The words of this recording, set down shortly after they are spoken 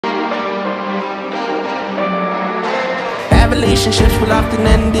relationships will often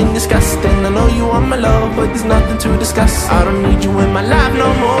end in disgust. And I know you want my love, but there's nothing to discuss. I don't need you in my life no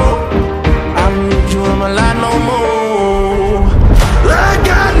more. I don't need you in my life no more. I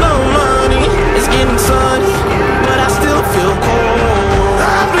got no money, it's getting sunny, but I still feel cold.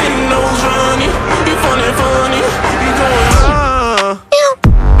 I've been nose running, you funny, you going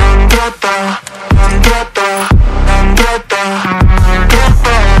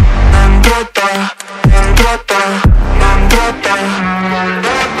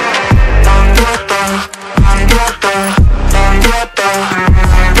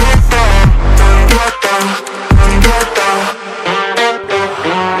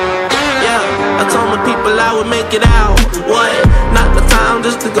it out, what? Not the time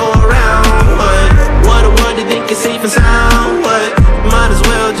just to go around, what a word you think is safe and sound, what? Might as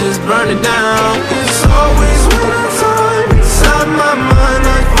well just burn it down. It's always winter time inside my mind.